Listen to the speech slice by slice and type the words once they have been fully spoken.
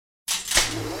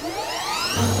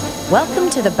Welcome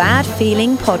to the Bad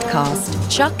Feeling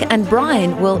Podcast. Chuck and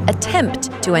Brian will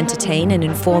attempt to entertain and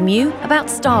inform you about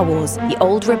Star Wars, The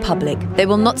Old Republic. They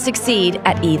will not succeed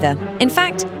at either. In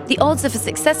fact, the odds of a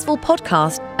successful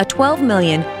podcast are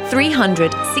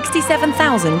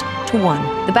 12,367,000 to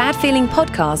 1. The Bad Feeling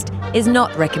Podcast is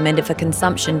not recommended for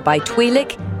consumption by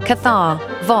Twi'lek, Cathar,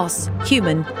 Voss,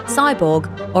 human, cyborg,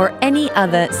 or any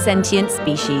other sentient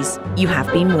species. You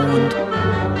have been warned.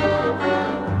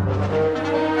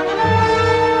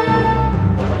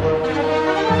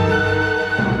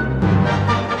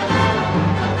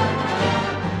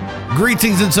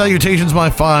 Greetings and salutations, my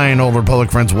fine Old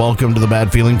Republic friends. Welcome to the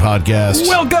Bad Feeling Podcast.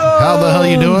 Welcome! How the hell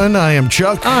you doing? I am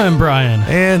Chuck. I'm Brian.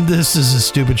 And this is a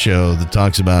stupid show that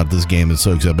talks about this game that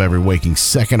soaks up every waking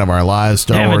second of our lives,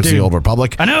 Star Wars, The Old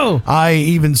Republic. I know. I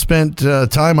even spent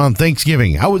time on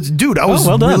Thanksgiving. I was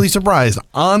really surprised.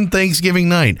 On Thanksgiving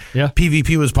night,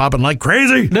 PvP was popping like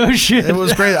crazy. No shit. It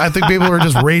was crazy. I think people were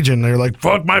just raging. They were like,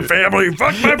 fuck my family,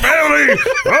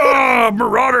 oh,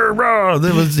 marauder, bro.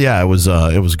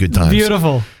 It was good times.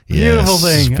 Beautiful. Yes, beautiful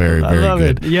thing. Very, very I love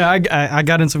good. It. Yeah, I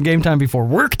got in some game time before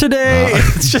work today.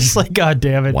 It's just like, God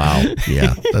damn it. Wow.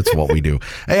 Yeah, that's what we do.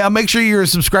 Hey, make sure you're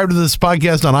subscribed to this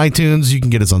podcast on iTunes. You can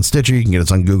get us on Stitcher. You can get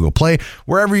us on Google Play.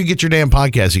 Wherever you get your damn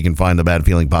podcasts, you can find the Bad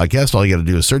Feeling Podcast. All you got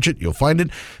to do is search it. You'll find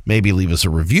it. Maybe leave us a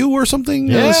review or something.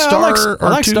 Yeah, a star I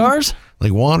like two. stars.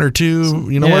 Like 1 or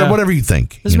 2, whatever you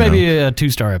think. This may be a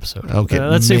 2-star episode. Okay.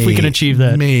 Let's see if we can achieve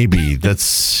that. Maybe.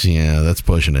 That's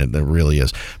pushing it. That really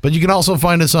is. But you can also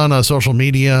find us on social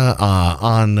media,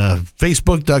 on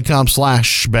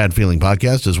Facebook.com/Bad Feeling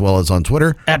Podcast, as well as on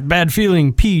Twitter. At Bad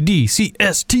Feeling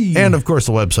PDCST. And of course,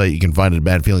 the website, you can find it at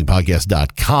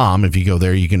badfeelingpodcast.com. If you go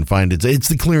there, you can find it. It's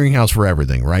the clearinghouse for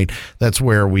everything, right? That's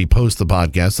where we post the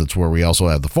podcast. That's where we also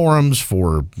have the forums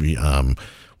for,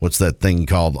 what's that thing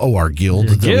called? Oh, our guild.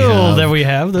 That we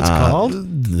have. That's called.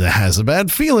 That has a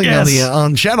bad feeling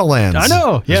on Shadowlands. I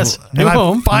know. Yes. And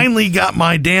I finally got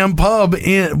my damn pub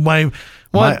in my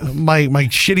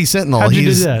shitty Sentinel. How'd you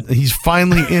do that? He's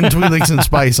finally in Twi'leks and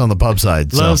Spice on the pub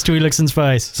side. Loves Twi'leks and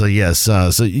Spice. So yes, so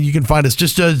you can find us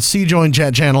just join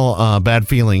chat channel Bad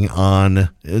Feeling on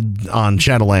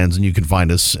Shadowlands, and you can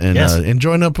find us and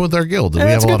join up with our guild. Yeah,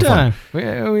 we have a lot of fun.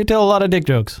 We tell a lot of dick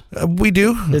jokes. We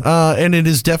do, and it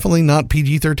is definitely not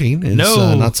PG-13. It's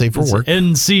not safe for work.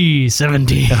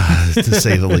 NC-17 to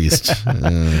say the least.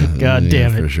 God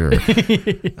damn it, for sure.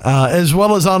 As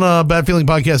well as on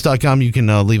badfeelingpodcast.com, you can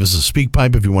leave us a speak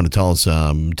pipe if you want to tell us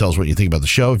what you think about the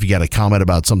show, if you got a comment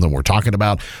about something we're talking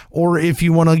about, or if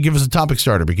you want to give us a topic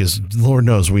starter, because Lord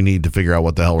knows we need to figure out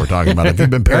what the hell we're talking about. If you've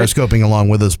been periscoping along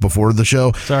with us before the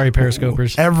show, sorry,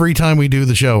 periscopers. Every time we do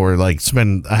the show, we're like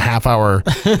spend a half hour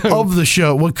of the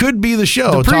show, what could be the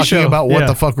show, talking about what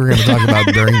the fuck we're going to talk about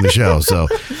during the show. So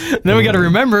then we got to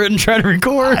remember it and try to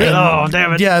record. Oh,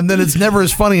 damn it. Yeah, and then it's never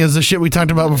as funny as the shit we talked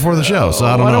about before the show. So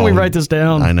I don't know. Why don't we write this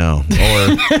down? I know.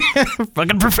 Or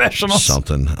fucking professionals.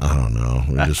 Something. I don't know.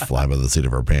 We just fly by the seat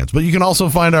of our pants. But you can also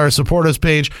find our support us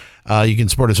page. You can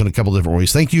support us in a couple different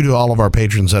ways. Thank you to all of our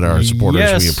patrons that are supporters.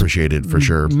 Yes. We appreciate it for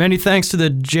sure. Many thanks to the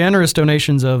generous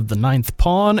donations of the Ninth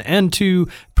Pawn and to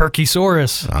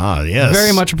Perkysaurus. Ah, yes.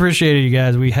 Very much appreciated, you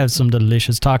guys. We have some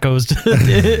delicious tacos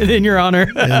in your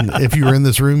honor. And if you were in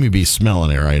this room, you'd be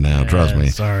smelling it right now. Trust me.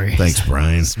 Sorry. Thanks,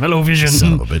 Brian. Smell-o-vision.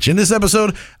 Son of a bitch. In this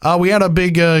episode, we had a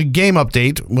big game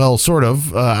update. Well, sort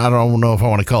of. I don't know if I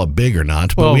want to call it big or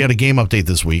not, but we had a game update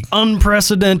this week.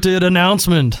 Unprecedented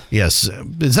announcement. Yes.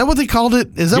 Is that what they called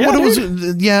it? Is that what it was?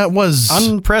 Yeah, it was.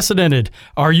 Unprecedented.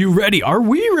 Are you ready? Are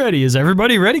we ready? Is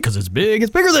everybody ready? Because it's big.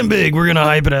 It's bigger than big. We're going to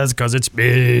hype it as because it's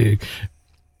big.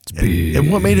 It's big.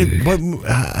 And what made it?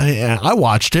 I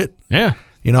watched it. Yeah.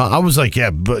 I was like,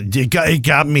 yeah, but it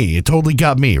got me. It totally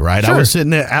got me, right? Sure. I was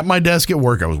sitting at my desk at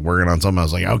work. I was working on something. I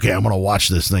was like, okay, I'm going to watch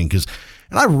this thing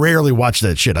and I rarely watch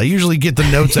that shit. I usually get the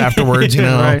notes afterwards,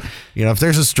 Right. If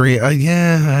there's a stream,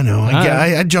 I know.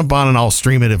 I jump on and I'll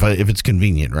stream it if it's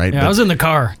convenient, right? Yeah, but I was in the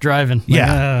car driving.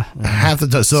 Half the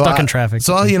time. So stuck in traffic.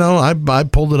 So, I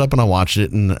pulled it up and I watched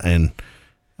it and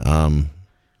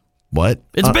what?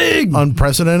 It's big.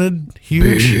 Unprecedented.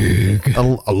 Huge. Big.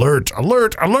 Alert.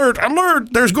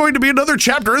 There's going to be another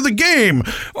chapter of the game.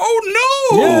 Oh,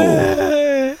 no.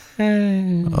 Yeah.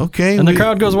 Okay. And the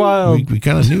crowd goes wild. We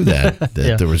kind of knew that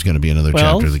there was going to be another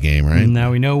chapter of the game, right?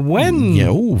 Now we know when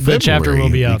the chapter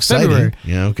will be out. Exciting. February.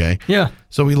 Yeah, okay. Yeah.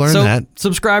 So we learned that.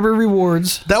 Subscriber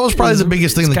rewards. That was probably the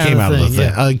biggest thing that came out of the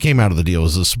thing. Came out of the deal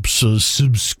was the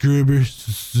subscriber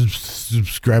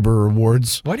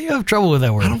rewards. Why do you have trouble with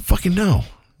that word? I don't fucking know.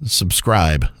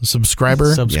 Subscriber.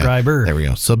 Subscriber. Yeah, there we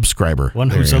go. Subscriber. One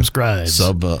who subscribes.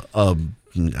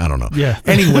 I don't know. Yeah.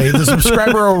 Anyway, the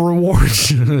subscriber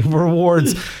rewards,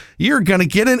 you're going to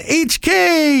get an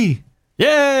HK.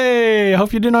 Yay! I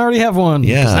hope you didn't already have one.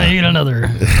 Yeah. 'Cause I need another.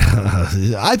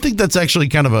 I think that's actually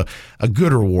kind of a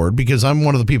good reward because I'm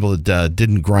one of the people that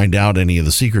didn't grind out any of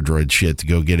the Secret Droid shit to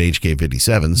go get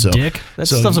HK57. So, Dick. That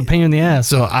stuff's a pain in the ass.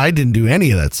 So I didn't do any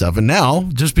of that stuff. And now,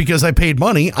 just because I paid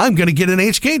money, I'm going to get an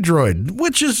HK Droid,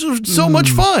 which is so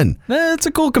much fun. It's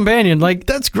a cool companion. Like,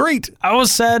 That's great. I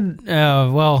was sad.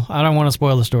 Well, I don't want to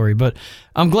spoil the story, but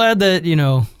I'm glad that,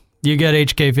 you get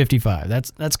HK55.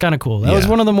 That's kind of cool. That was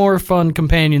one of the more fun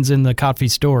companions in the Kotfi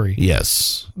story.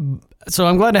 Yes. So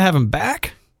I'm glad to have him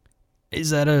back. Is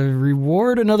that a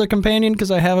reward, another companion? Because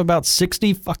I have about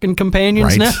 60 fucking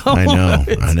companions now.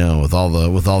 I know. With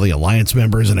all the Alliance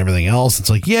members and everything else, it's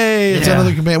like, yay, it's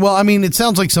another companion. Well, I mean, it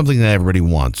sounds like something that everybody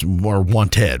wants or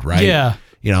wanted, right? Yeah.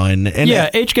 And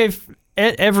HK.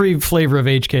 Every flavor of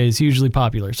HK is hugely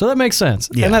popular, so that makes sense,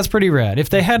 and that's pretty rad. If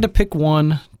they had to pick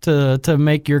one to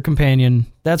make your companion,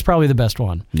 that's probably the best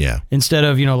one. Yeah. Instead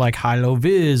of like Hilo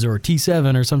Viz or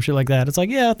T7 or some shit like that, it's like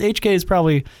the HK is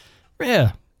probably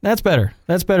that's better.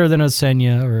 That's better than a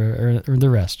Senya or the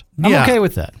rest. I'm okay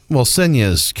with that. Well, Senya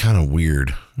is kind of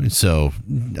weird, so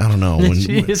I don't know.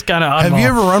 She is kind of oddball. Have you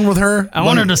ever run with her? I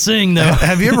want her to sing though.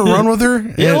 Have you ever run with her?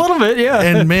 Yeah, a little bit. Yeah.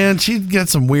 And man, she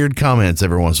gets some weird comments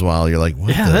every once in a while. You're like, what?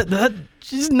 Yeah, that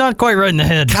she's not quite right in the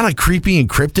head. Kind of creepy and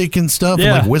cryptic and stuff. Yeah.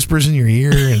 And like whispers in your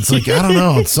ear. And it's like, I don't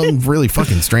know. It's something really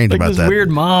fucking strange like about this that. Weird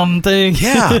mom thing.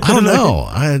 Yeah, I don't know.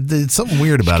 It's something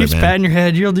weird about Keeps it, man. patting your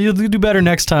head. You'll do better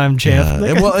next time, champ.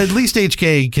 Yeah. Well, at least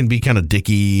HK can be kind of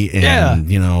dicky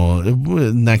and,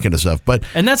 and that kind of stuff.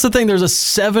 And that's the thing. There's a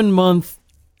 7-month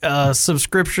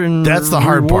subscription. That's the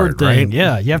hard reward part, thing. right?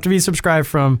 Yeah, you have to be subscribed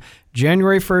from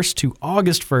January 1st to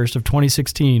August 1st of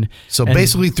 2016. So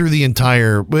basically through the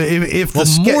entire, if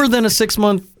more than a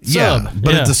 6-month sub.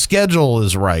 But if the schedule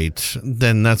is right,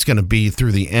 then that's going to be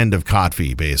through the end of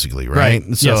Kotfi, basically, right?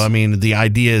 So, yes. I mean, the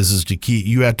idea is to keep,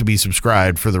 you have to be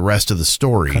subscribed for the rest of the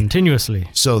story. Continuously.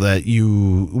 So that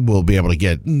you will be able to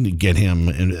get him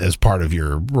as part of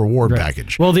your reward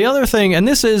package. Well, the other thing, and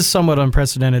this is somewhat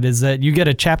unprecedented, is that you get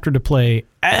a chapter to play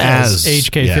as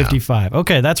HK55.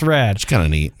 Okay, that's rad. It's kind of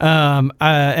neat.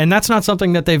 And that's not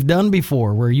something that they've done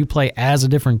before, where you play as a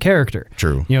different character.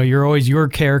 True. You're always your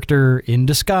character in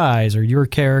disguise, or your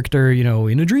character,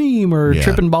 in a dream, or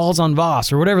tripping balls on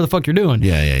Voss, or whatever the fuck you're doing.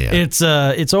 Yeah.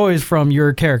 It's always from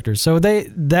your character. So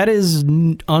that is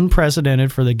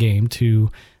unprecedented for the game to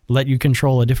let you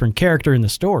control a different character in the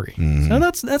story. So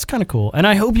that's kind of cool. And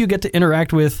I hope you get to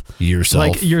interact with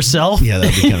yourself. Yeah,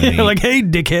 that'd be kind of neat. like, hey,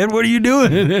 dickhead, what are you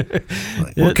doing?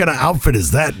 What kind of outfit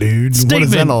is that, dude? Statement, what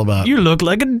is that all about? You look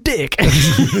like a dick.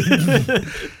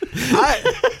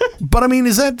 But I mean,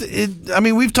 is that it? I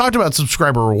mean, we've talked about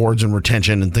subscriber rewards and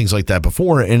retention and things like that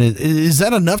before. And is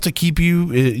that enough to keep you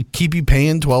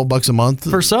paying $12 a month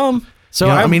for some? So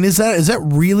I mean, is that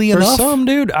really enough? For some,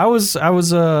 dude? I was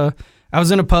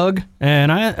in a pug,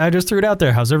 and I just threw it out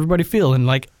there. How's everybody feeling?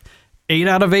 Like 8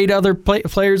 out of 8 other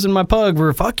players in my pug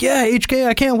were, fuck yeah, HK,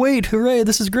 I can't wait, hooray,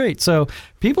 this is great. So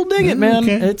people dig it, man.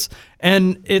 Okay.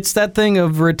 It's that thing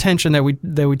of retention that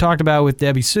we talked about with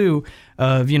Debbie Sue.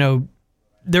 Of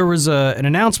there was an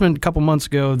announcement a couple months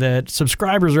ago that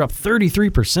subscribers are up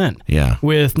 33%. Yeah.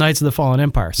 With Knights of the Fallen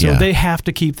Empire, so they have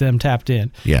to keep them tapped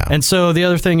in. Yeah. And so the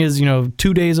other thing is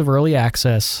 2 days of early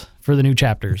access for the new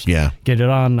chapters. Yeah. Get it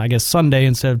on, I guess, Sunday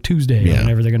instead of Tuesday,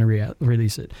 whenever they're going to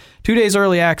release it. 2 days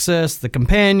early access, the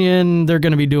companion, they're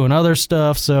going to be doing other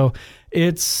stuff. So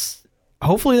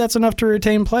hopefully that's enough to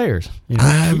retain players.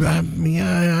 I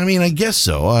mean, I guess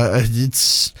so.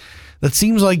 It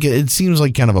seems like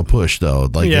kind of a push, though.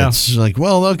 Like, it's like,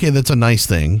 well, okay, that's a nice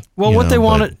thing. Well, what they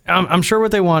want, I'm sure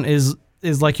what they want is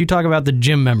like you talk about the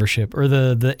gym membership or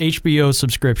the HBO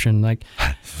subscription. Like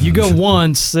you go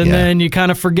once and then you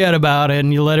kind of forget about it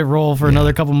and you let it roll for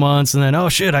another couple months and then, oh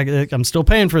shit, I'm still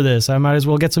paying for this. I might as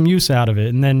well get some use out of it.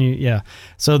 And then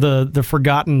so the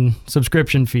forgotten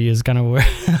subscription fee is kind of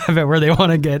where they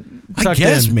want to get tucked I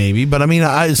guess in. Maybe, but I mean,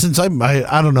 I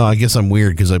don't know. I guess I'm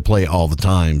weird because I play all the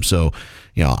time. So,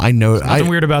 I know nothing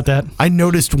weird about that. I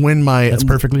noticed when that's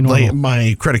perfectly normal.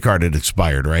 My credit card had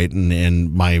expired, right,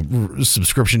 and my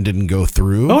subscription didn't go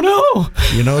through. Oh no!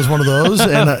 It was one of those,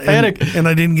 and Panic. And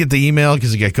I didn't get the email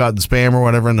because it got caught in spam or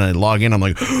whatever. And I log in, I'm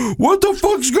like, what the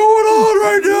fuck's going on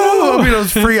right now? I mean, I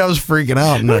was freaking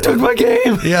out. And I took my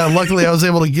game. Yeah, luckily I was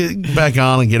able to get back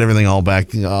on and get everything all back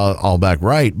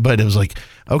right. But it was like,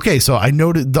 okay, so I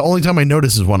noted the only time I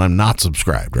notice is when I'm not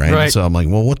subscribed, right? So I'm like,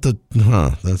 well, what the?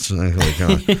 That's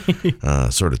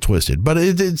like sort of twisted. But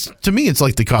it's to me, it's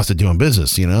like the cost of doing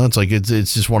business. It's like it's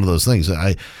just one of those things.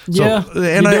 I know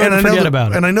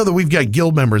that we've got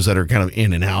guild members that are kind of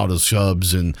in and out of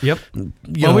subs, and we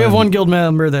have one guild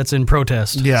member that's in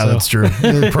protest. Yeah, that's true.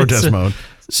 Protest mode.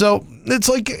 So it's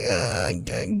like,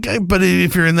 but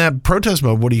if you're in that protest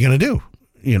mode, what are you going to do?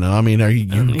 You've got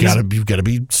to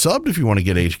be subbed if you want to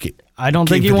get HK. I don't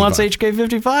think he wants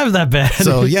HK55 that bad.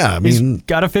 So yeah, he's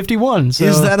got a 51. So.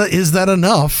 Is that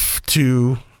enough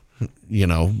to?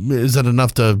 Is that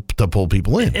enough to pull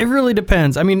people in? It really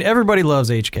depends. I mean, everybody loves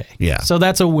HK. Yeah. So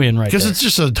that's a win right there. Because it's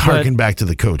just a harken back to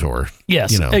the KOTOR.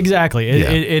 Yes, exactly.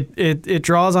 It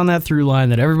draws on that through line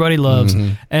that everybody loves.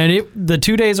 Mm-hmm. And the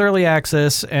 2 days early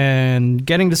access and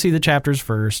getting to see the chapters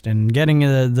first and getting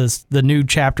the new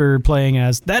chapter playing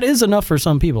as, that is enough for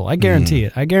some people. I guarantee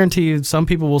it. I guarantee you some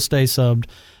people will stay subbed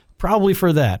probably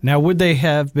for that. Now, would they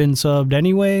have been subbed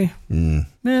anyway?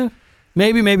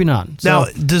 Maybe, maybe not. So, now,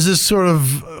 does this sort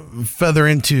of feather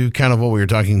into kind of what we were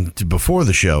talking to before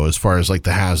the show as far as like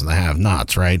the haves and the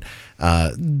have-nots, right?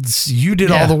 You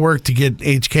did all the work to get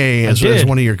HK as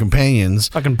one of your companions.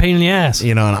 Fucking pain in the ass.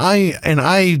 And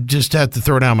I just have to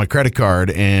throw down my credit card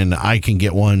and I can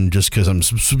get one just because I'm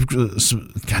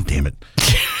God damn it.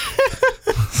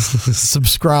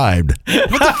 Subscribed.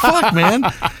 What the fuck, man?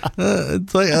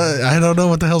 It's like I don't know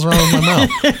what the hell's wrong with my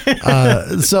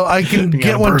mouth. So I can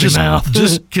get one just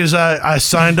because I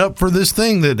signed up for this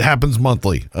thing that happens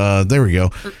monthly. There we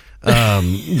go.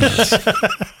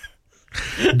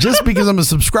 Just because I'm a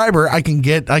subscriber, I can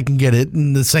get it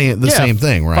in the same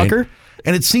thing, right? Fucker.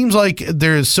 And it seems like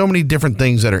there's so many different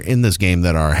things that are in this game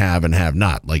that are have and have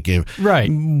not. Like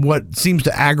what seems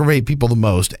to aggravate people the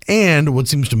most and what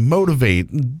seems to motivate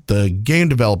the game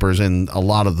developers and a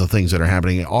lot of the things that are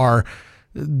happening are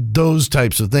those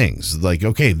types of things. Like,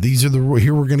 okay, these are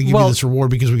here we're going to give you this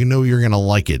reward because we know you're going to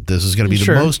like it. This is going to be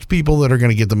the most people that are going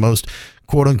to get the most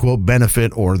quote unquote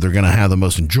benefit, or they're going to have the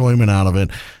most enjoyment out of it.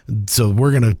 So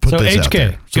we're going to put this out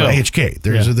there. So HK,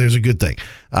 there's a good thing.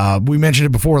 We mentioned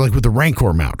it before, like with the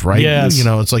Rancor mount, right? Yes.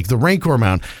 It's like the Rancor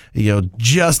mount,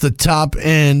 just the top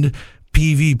end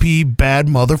PvP bad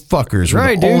motherfuckers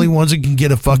are the only ones that can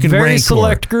get a fucking Rancor. Very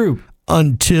select group.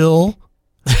 Until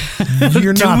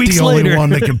you're not the only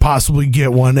one that can possibly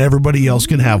get one. Everybody else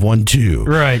can have one too.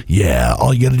 Right. Yeah.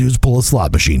 All you got to do is pull a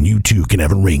slot machine. You too can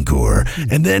have a Rancor.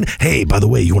 And then, hey, by the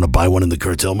way, you want to buy one in the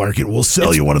cartel market? We'll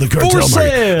sell you one in the cartel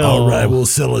market. All right. We'll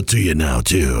sell it to you now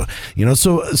too.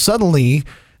 So suddenly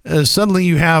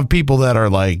you have people that are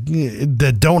like,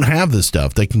 that don't have this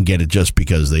stuff. They can get it just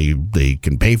because they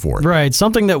can pay for it. Right.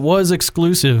 Something that was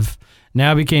exclusive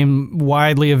now became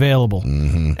widely available.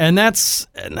 Mm-hmm. And that's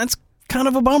kind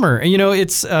of a bummer.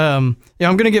 It's I'm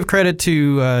going to give credit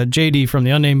to JD from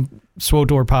the Unnamed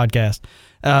SWTOR podcast.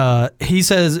 He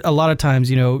says a lot of times,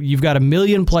 you've got 1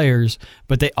 million players,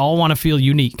 but they all want to feel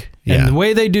unique. Yeah. And the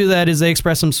way they do that is they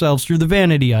express themselves through the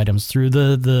vanity items, through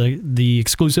the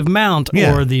exclusive mount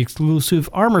or the exclusive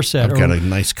armor set. I've got a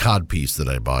nice cod piece that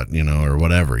I bought, or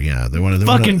whatever. Yeah, they want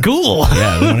to cool.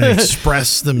 Yeah, they want to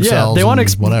express themselves. They want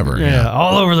to whatever. Yeah,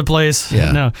 all over the place.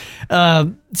 Yeah.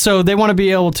 No. So they want to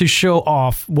be able to show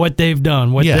off what they've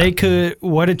done,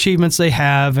 what achievements they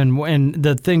have, and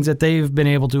the things that they've been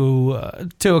able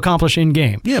to accomplish in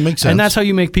game. Yeah, makes sense. And that's how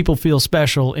you make people feel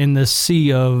special in this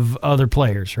sea of other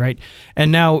players, right?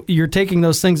 And now you're taking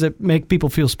those things that make people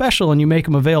feel special and you make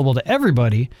them available to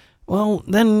everybody. Well,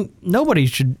 then nobody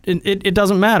should. It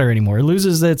doesn't matter anymore. It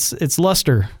loses its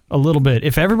luster a little bit.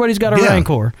 If everybody's got a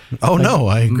Rancor. Oh no,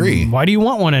 I agree. Why do you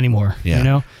want one anymore?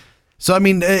 Yeah. So I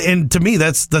mean, and to me,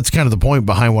 that's kind of the point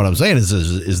behind what I'm saying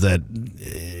is that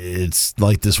it's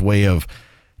like this way of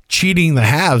cheating the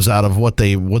haves out of what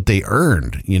they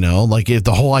earned. Like if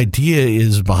the whole idea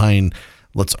is behind,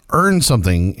 let's earn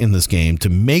something in this game to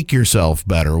make yourself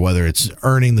better, whether it's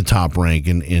earning the top rank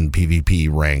in PvP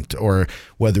ranked, or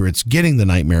whether it's getting the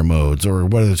nightmare modes, or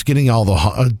whether it's getting all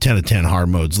the 10 of 10 hard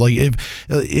modes. Like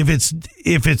if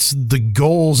it's the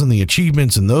goals and the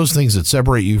achievements and those things that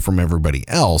separate you from everybody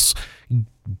else,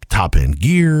 top end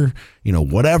gear,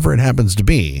 whatever it happens to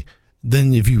be,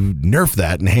 then if you nerf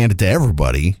that and hand it to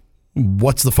everybody,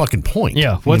 what's the fucking point?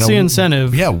 Yeah. What's the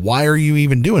incentive? Yeah. Why are you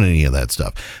even doing any of that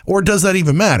stuff? Or does that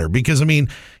even matter? Because I mean,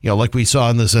 like we saw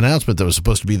in this announcement that was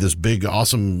supposed to be this big,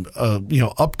 awesome,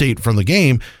 update from the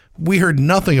game. We heard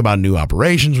nothing about new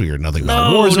operations. We heard nothing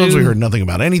about war zones. We heard nothing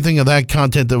about anything of that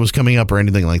content that was coming up or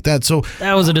anything like that. So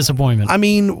that was a disappointment. I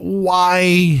mean,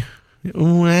 why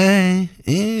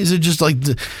Is it just like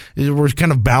we're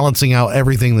kind of balancing out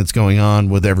everything that's going on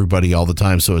with everybody all the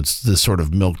time? So it's this sort of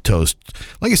milquetoast.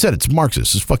 Like I said, it's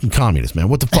Marxist. It's fucking communist, man.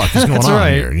 What the fuck is going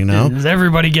on here? You know,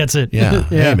 everybody gets it. Yeah.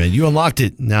 Hey, man, you unlocked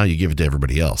it. Now you give it to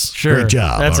everybody else. Sure. Great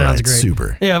job. That sounds great.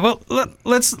 Super. Yeah. Well,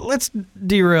 let's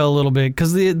derail a little bit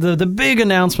because the big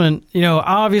announcement. You know,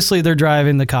 obviously they're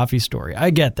driving the coffee story.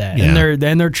 I get that,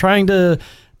 and they're trying to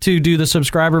do the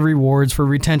subscriber rewards for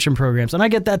retention programs. And I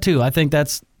get that too. I think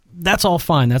that's all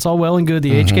fine. That's all well and good.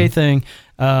 The HK thing,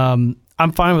 I'm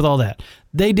fine with all that.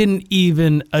 They didn't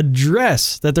even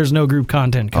address that there's no group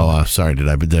content coming. Oh, I'm sorry. Did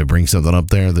I bring something up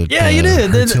there that you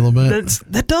did. Hurts you a little bit?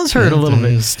 That does hurt a little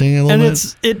bit. Sting a little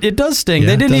bit? And it does sting.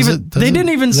 Yeah, they didn't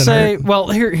even say, well,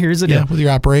 here's the deal. Yeah, with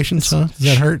your operations, huh? Does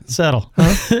that hurt? Settle.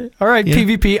 Huh? All right, yeah.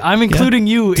 PvP, I'm including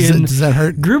you in. Does that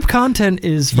hurt? Group content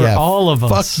is for all of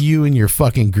us. Fuck you and your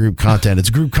fucking group content. It's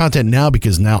group content now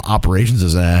because now operations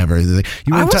doesn't have everything.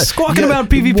 I was squawking about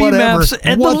PvP maps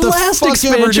at the last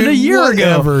expansion a year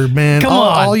ago. Man. Come on.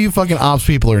 All you fucking ops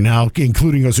people are now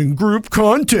including us in group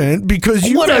content because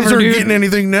you guys aren't getting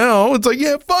anything now. It's like,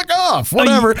 yeah, fuck off.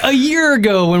 Whatever. A year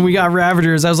ago when we got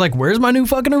Ravagers, I was like, where's my new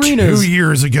fucking arenas? 2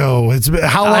 years ago. It's been,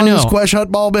 how long has Quesh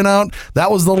Hut Ball been out? That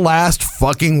was the last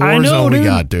fucking Warzone we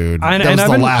got, dude. That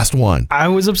was the last one. I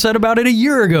was upset about it a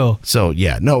year ago. So,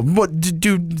 yeah. No, but,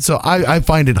 dude, so I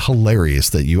find it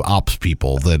hilarious that you ops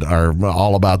people that are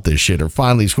all about this shit are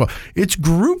finally, it's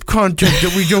group content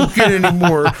that we don't get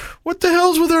anymore. What the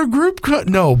hell's with our group content?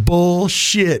 No,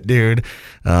 bullshit, dude.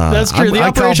 That's true. The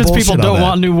operations people don't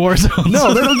want new war zones.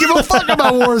 No, they don't give a fuck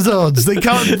about war zones.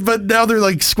 But now they're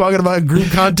like squawking about group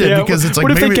content because it's like.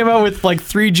 What if they came out with like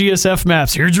 3 GSF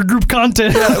maps? Here's your group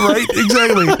content. Yeah, right.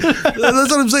 Exactly. That's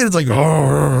what I'm saying. It's like,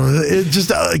 it just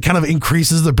kind of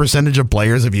increases the percentage of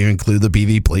players if you include the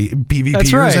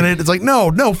PvPers in it. It's like,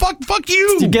 no, fuck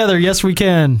you. It's together, yes, we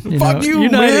can. Fuck you,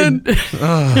 man.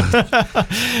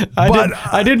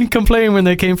 I didn't complain when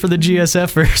they came for the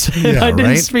GSFers. Yeah, I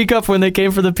didn't speak up when they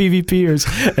came for the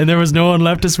PvPers, and there was no one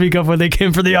left to speak up when they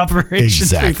came for the operations.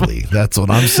 Exactly. That's what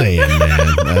I'm saying,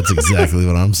 man. That's exactly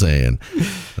what I'm saying.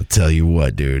 I'll tell you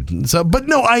what, dude. So, but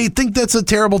no, I think that's a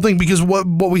terrible thing because what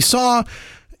we saw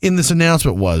in this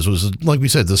announcement was like we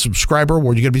said, the subscriber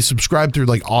award. You got to be subscribed through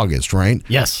like August, right?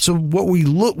 Yes. So what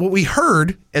we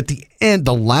heard at the end,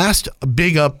 the last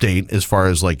big update, as far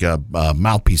as like a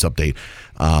mouthpiece update,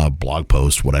 blog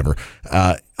post, whatever,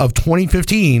 of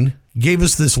 2015. Gave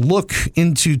us this look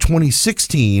into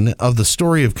 2016 of the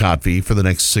story of Kotvi for the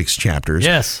next 6 chapters.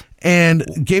 Yes. And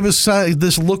gave us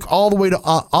this look all the way to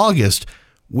August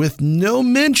with no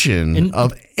mention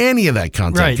of any of that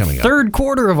content coming up. Third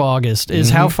quarter of August is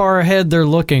how far ahead they're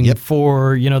looking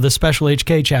for, the special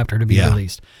HK chapter to be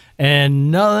released. And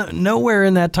nowhere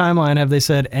in that timeline have they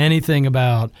said anything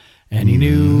about any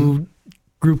new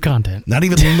group content. Not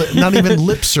even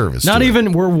lip service. Not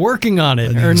even we're working on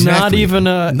it, or not even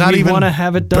we want to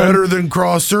have it done better than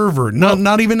cross server.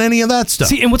 Not even any of that stuff.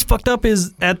 See, and what's fucked up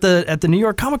is at the New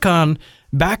York Comic Con,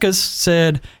 Bacchus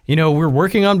said, we're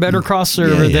working on better cross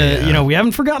server. We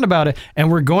haven't forgotten about it,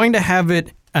 and we're going to have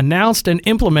it announced and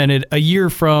implemented a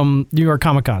year from New York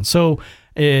Comic Con. So.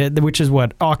 Which is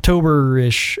what,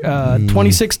 October-ish,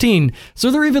 2016.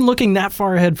 So they're even looking that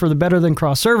far ahead for the better than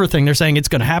cross server thing. They're saying it's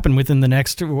going to happen within the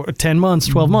next 10 months,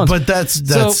 12 months. But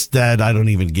that I don't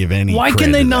even give any. Why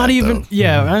can they not even? Though.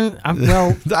 Yeah,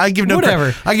 well, I give no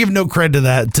whatever. I give no cred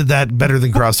to that better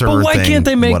than cross server. But why thing, can't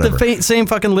they make the same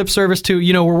fucking lip service to?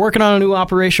 We're working on a new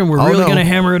operation. We're really going to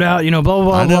hammer it out. Blah blah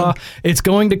blah blah. It's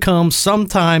going to come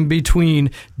sometime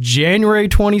between January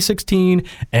 2016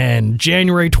 and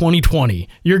January 2020.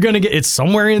 You're going to get it's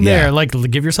somewhere in there. Like,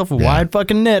 give yourself a wide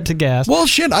fucking net to cast. Well,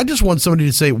 shit, I just want somebody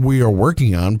to say, we are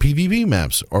working on PvP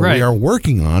maps, or we are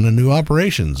working on a new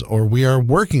operations, or we are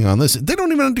working on this. They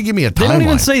don't even have to give me a timeline. They don't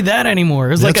even say that anymore.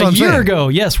 It was like a year ago.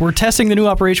 Yes, we're testing the new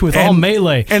operation with all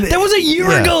melee. And that was a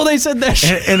year ago they said that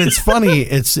shit. And it's funny.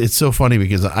 It's so funny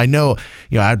because I know,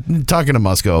 I'm talking to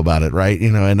Musco about it, right?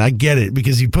 And I get it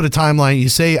because you put a timeline, you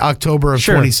say October of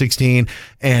 2016,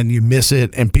 and you miss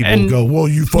it, and people go, well,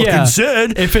 you fucking said.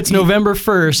 If it's November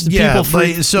 1st,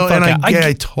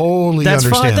 I totally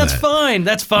understand That's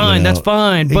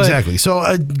fine. But exactly.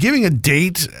 So giving a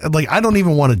date, like, I don't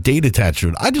even want a date attached to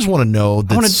it. I just want to know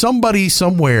that somebody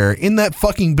somewhere in that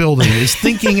fucking building is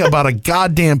thinking about a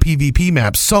goddamn PvP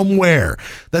map somewhere.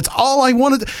 That's all I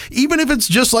wanted. Even if it's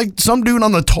just like some dude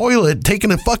on the toilet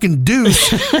taking a fucking deuce,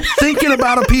 thinking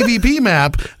about a PvP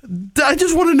map. I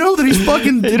just want to know that he's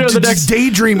fucking just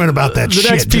daydreaming about that shit. The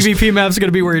next PvP map's going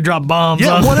to be where you drop bombs.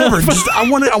 Yeah, whatever. Just, I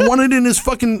want it in his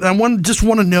fucking. Just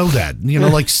want to know that. You know,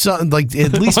 like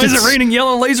at least. Why is it raining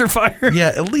yellow laser fire?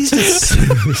 Yeah, at least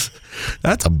it's.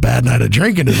 That's a bad night of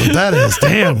drinking, is what that is.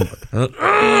 Damn.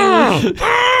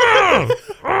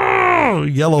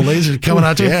 Yellow laser coming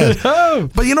out your head.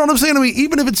 But you know what I'm saying? I mean,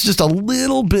 even if it's just a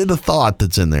little bit of thought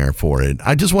that's in there for it,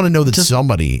 I just want to know that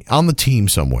somebody on the team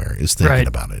somewhere is thinking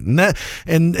about it. And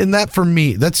that for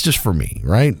me, that's just for me,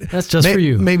 right? That's just for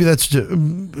you. Maybe that's just,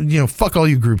 fuck all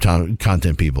you group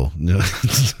content people. No,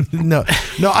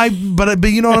 but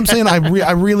you know what I'm saying?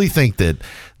 I really think that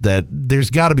there's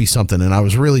got to be something, and I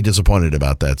was really disappointed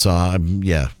about that. So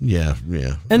yeah.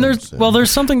 And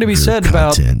there's something to be said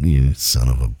about you son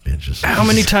of a bitch. How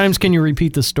many times can you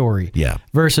repeat the story? Yeah.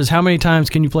 Versus how many times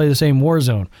can you play the same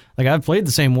Warzone? Like I've played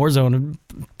the same Warzone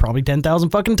probably 10,000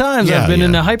 fucking times. Yeah, I've been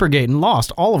in a Hypergate and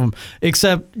lost all of them.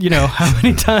 Except, how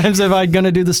many times have I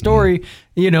gonna do the story?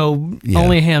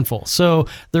 Only a handful. So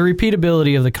the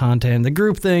repeatability of the content, the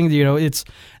group thing,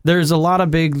 there's a lot of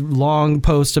big long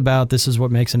posts about this is what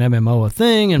makes an MMO a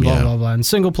thing and blah blah blah, and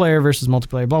single player versus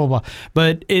multiplayer, blah blah blah.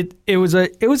 But it was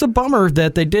a bummer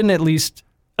that they didn't at least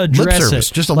address lip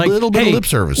service, it. Just a little bit of lip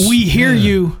service. We hear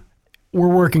you. We're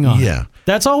working on it. Yeah.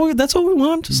 That's all we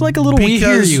want. Just like a little we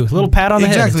hear you, a little pat on the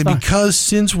head. Exactly, because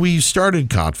since we started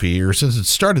COTFE, or since it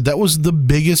started, that was the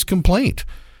biggest complaint.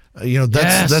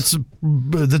 That's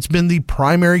been the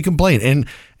primary complaint.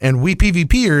 And we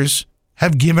PvPers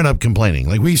have given up complaining.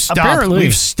 Like we've stopped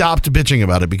bitching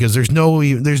about it because there's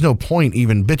no point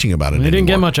even bitching about it. You didn't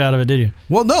get much out of it, did you?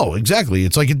 Well, no, exactly.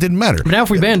 It's like it didn't matter. But now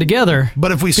if we band together,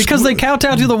 because they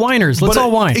kowtow to the whiners. Let's all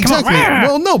whine. Exactly.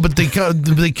 Well, no, but they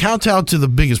kowtow to the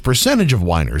biggest percentage of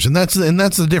whiners, and that's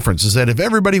the difference. Is that if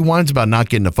everybody whines about not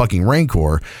getting a fucking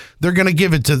Rancor, they're gonna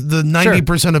give it to the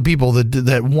 90% of people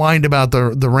that whined about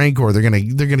the Rancor. They're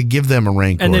gonna give them a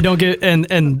Rancor, and they don't get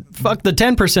and fuck the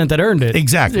 10% that earned it.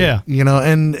 Exactly. Yeah.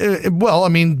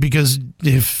 Because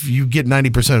if you get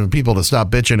 90% of people to stop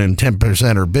bitching and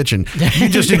 10% are bitching, you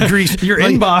just increase your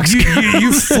inbox.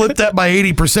 You flip that by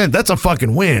 80%. That's a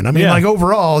fucking win. I mean,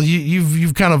 overall,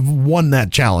 you've kind of won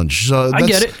that challenge. So I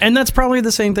get it, and that's probably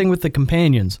the same thing with the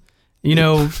companions.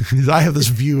 I have this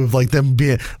view of like them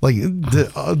being like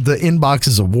the inbox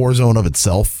is a war zone of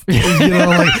itself.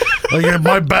 Like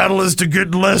my battle is to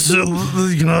get less.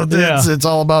 It's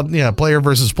all about player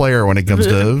versus player when it comes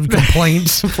to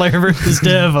complaints. Player versus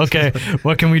dev. Okay,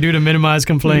 what can we do to minimize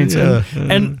complaints?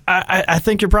 And I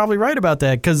think you're probably right about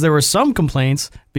that because there were some complaints